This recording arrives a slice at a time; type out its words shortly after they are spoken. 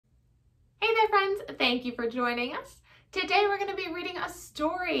friends, thank you for joining us. Today we're going to be reading a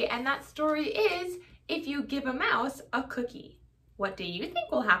story, and that story is If You Give a Mouse a Cookie. What do you think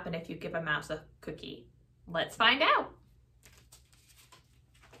will happen if you give a mouse a cookie? Let's find out.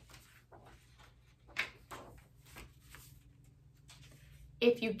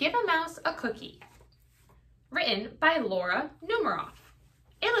 If You Give a Mouse a Cookie. Written by Laura Numeroff.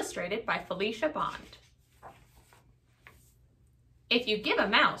 Illustrated by Felicia Bond. If you give a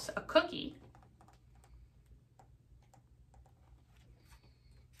mouse a cookie,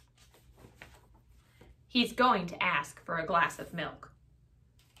 he's going to ask for a glass of milk.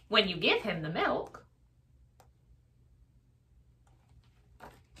 When you give him the milk,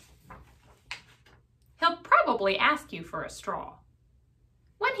 he'll probably ask you for a straw.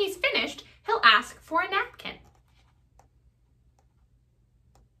 When he's finished, he'll ask for a napkin.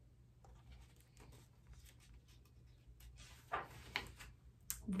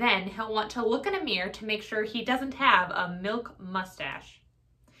 Then he'll want to look in a mirror to make sure he doesn't have a milk mustache.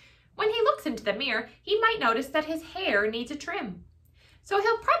 When he looks into the mirror, he might notice that his hair needs a trim. So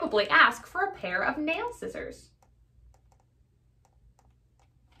he'll probably ask for a pair of nail scissors.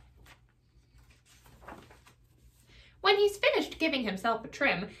 When he's finished giving himself a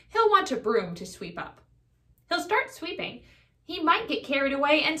trim, he'll want a broom to sweep up. He'll start sweeping. He might get carried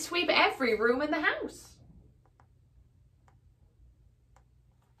away and sweep every room in the house.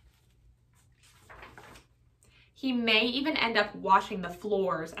 He may even end up washing the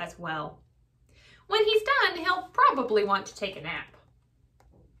floors as well. When he's done, he'll probably want to take a nap.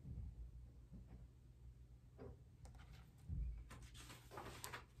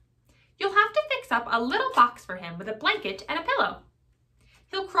 You'll have to fix up a little box for him with a blanket and a pillow.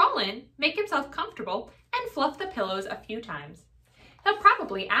 He'll crawl in, make himself comfortable, and fluff the pillows a few times. He'll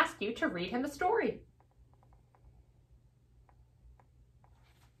probably ask you to read him a story.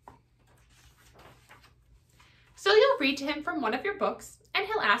 So you'll read to him from one of your books, and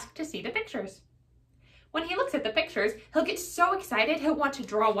he'll ask to see the pictures. When he looks at the pictures, he'll get so excited he'll want to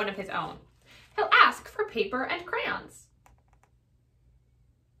draw one of his own. He'll ask for paper and crayons.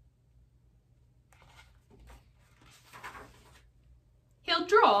 He'll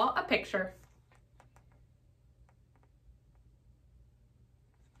draw a picture.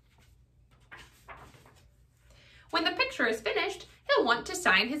 When the picture is finished, he'll want to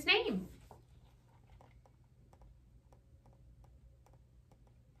sign his name.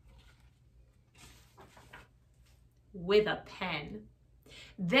 With a pen.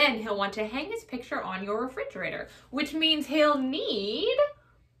 Then he'll want to hang his picture on your refrigerator, which means he'll need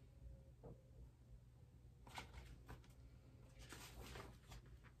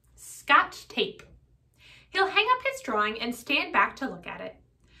Scotch tape. He'll hang up his drawing and stand back to look at it.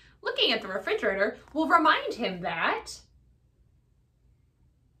 Looking at the refrigerator will remind him that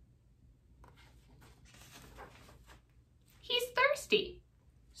he's thirsty.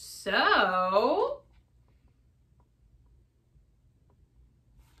 So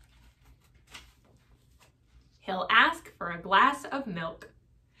he'll ask for a glass of milk.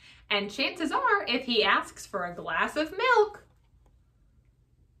 And chances are, if he asks for a glass of milk,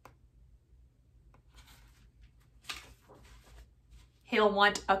 he'll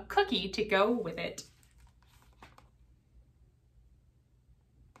want a cookie to go with it.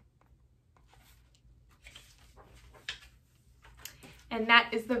 And that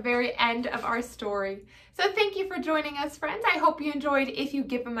is the very end of our story. So thank you for joining us, friends. I hope you enjoyed If You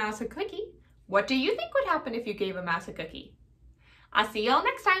Give a Mouse a Cookie. What do you think would happen if you gave a mouse a cookie? I'll see y'all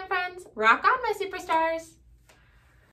next time, friends. Rock on, my superstars.